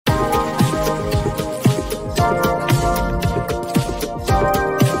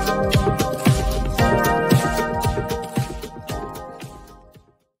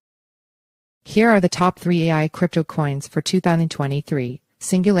Here are the top 3 AI crypto coins for 2023.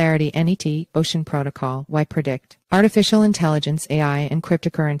 SingularityNET, Ocean Protocol, yPredict. Artificial intelligence, AI, and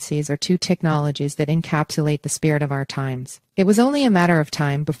cryptocurrencies are two technologies that encapsulate the spirit of our times. It was only a matter of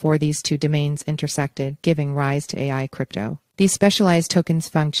time before these two domains intersected, giving rise to AI crypto. These specialized tokens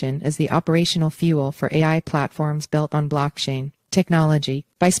function as the operational fuel for AI platforms built on blockchain technology.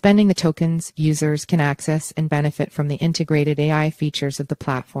 By spending the tokens, users can access and benefit from the integrated AI features of the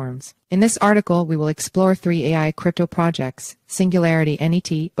platforms. In this article, we will explore 3 AI crypto projects,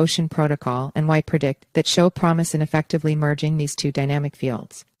 SingularityNET, Ocean Protocol, and yPredict, that show promise in effectively merging these two dynamic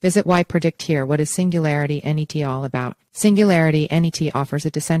fields. Visit yPredict here. What is SingularityNET all about? SingularityNET offers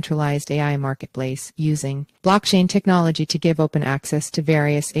a decentralized AI marketplace using blockchain technology to give open access to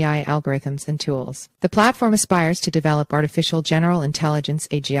various AI algorithms and tools. The platform aspires to develop artificial general intelligence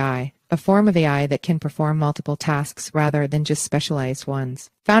 (AGI), a form of AI that can perform multiple tasks rather than just specialized ones.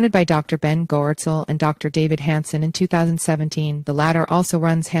 Founded by Dr. Ben Goertzel and Dr. David Hansen in 2017, the latter also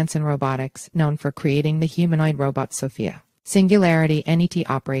runs Hansen Robotics, known for creating the humanoid robot Sophia. SingularityNET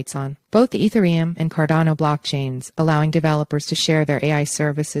operates on both the Ethereum and Cardano blockchains, allowing developers to share their AI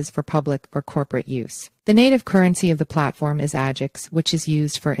services for public or corporate use. The native currency of the platform is AGIX, which is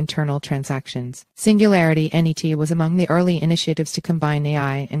used for internal transactions. SingularityNET was among the early initiatives to combine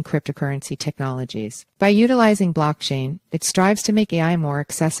AI and cryptocurrency technologies. By utilizing blockchain, it strives to make AI more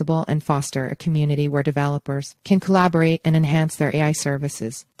accessible and foster a community where developers can collaborate and enhance their AI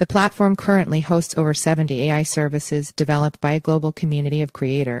services. The platform currently hosts over 70 AI services developed by a global community of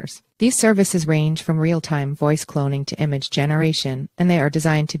creators. These services range from real-time voice cloning to image generation, and they are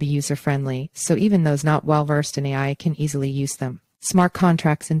designed to be user-friendly, so even those not well-versed in AI can easily use them. Smart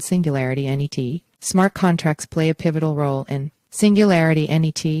contracts in SingularityNET. Smart contracts play a pivotal role in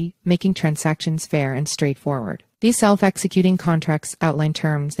SingularityNET, making transactions fair and straightforward. These self-executing contracts outline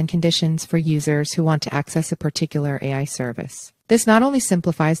terms and conditions for users who want to access a particular AI service. This not only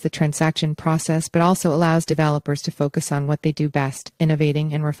simplifies the transaction process but also allows developers to focus on what they do best,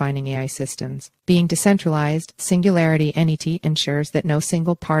 innovating and refining AI systems. Being decentralized, SingularityNET ensures that no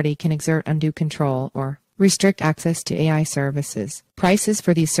single party can exert undue control or restrict access to AI services. Prices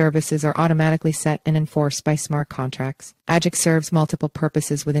for these services are automatically set and enforced by smart contracts. AGIX serves multiple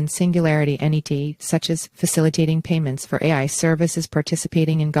purposes within SingularityNET, such as facilitating payments for AI services,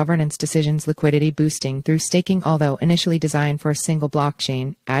 participating in governance decisions, liquidity boosting through staking. Although initially designed for a single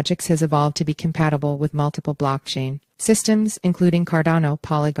blockchain, AGIX has evolved to be compatible with multiple blockchain systems, including Cardano,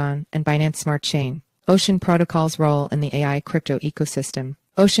 Polygon, and Binance Smart Chain. Ocean Protocol's role in the AI crypto ecosystem.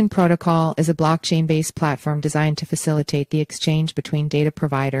 Ocean Protocol is a blockchain-based platform designed to facilitate the exchange between data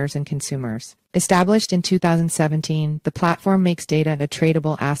providers and consumers. Established in 2017, the platform makes data a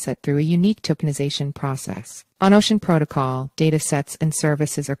tradable asset through a unique tokenization process. On Ocean Protocol, data sets and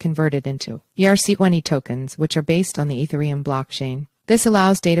services are converted into ERC20 tokens, which are based on the Ethereum blockchain. This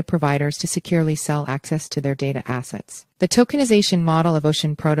allows data providers to securely sell access to their data assets. The tokenization model of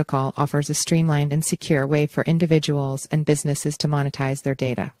Ocean Protocol offers a streamlined and secure way for individuals and businesses to monetize their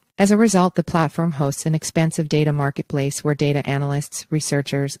data. As a result, the platform hosts an expansive data marketplace where data analysts,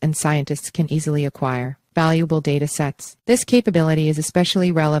 researchers, and scientists can easily acquire valuable data sets. This capability is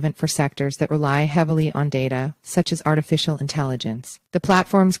especially relevant for sectors that rely heavily on data, such as artificial intelligence. The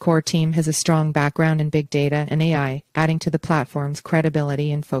platform's core team has a strong background in big data and AI, adding to the platform's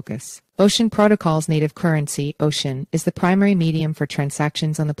credibility and focus. Ocean Protocol's native currency, Ocean, is the primary medium for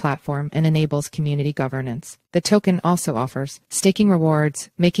transactions on the platform and enables community governance. The token also offers staking rewards,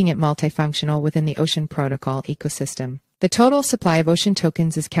 making it multifunctional within the Ocean Protocol ecosystem. The total supply of Ocean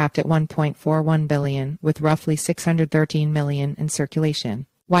tokens is capped at 1.41 billion, with roughly 613 million in circulation.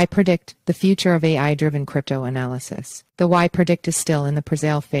 yPredict, the future of AI-driven crypto analysis. The yPredict is still in the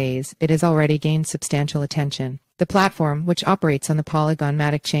pre-sale phase. It has already gained substantial attention. The platform, which operates on the Polygon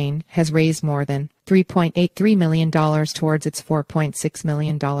Matic chain, has raised more than $3.83 million towards its $4.6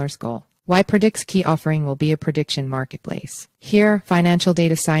 million goal. yPredict's key offering will be a prediction marketplace. Here, financial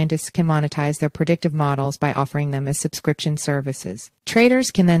data scientists can monetize their predictive models by offering them as subscription services. Traders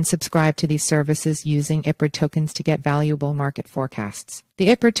can then subscribe to these services using yPredict tokens to get valuable market forecasts. The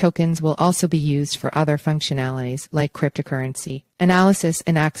yPredict tokens will also be used for other functionalities like cryptocurrency analysis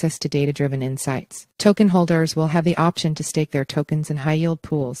and access to data-driven insights. Token holders will have the option to stake their tokens in high-yield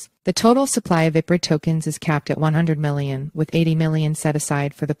pools. The total supply of yPredict tokens is capped at 100 million, with 80 million set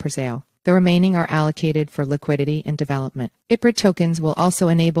aside for the pre-sale. The remaining are allocated for liquidity and development. yPredict tokens will also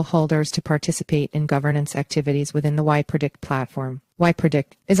enable holders to participate in governance activities within the yPredict platform.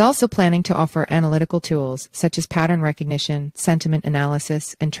 yPredict is also planning to offer analytical tools such as pattern recognition, sentiment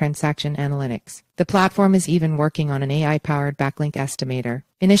analysis, and transaction analytics. The platform is even working on an AI-powered backlink estimator.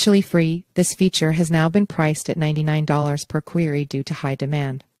 Initially free, this feature has now been priced at $99 per query due to high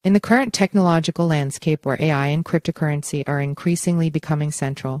demand. In the current technological landscape where AI and cryptocurrency are increasingly becoming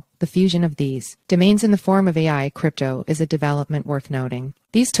central, the fusion of these domains in the form of AI crypto is a development worth noting.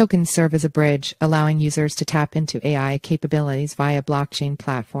 These tokens serve as a bridge, allowing users to tap into AI capabilities via blockchain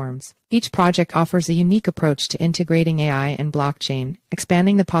platforms. Each project offers a unique approach to integrating AI and blockchain,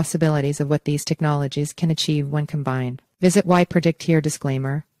 expanding the possibilities of what these technologies can achieve when combined. Visit yPredict here.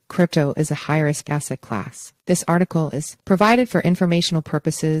 Disclaimer: crypto is a high-risk asset class. This article is provided for informational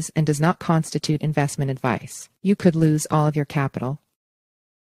purposes and does not constitute investment advice. You could lose all of your capital.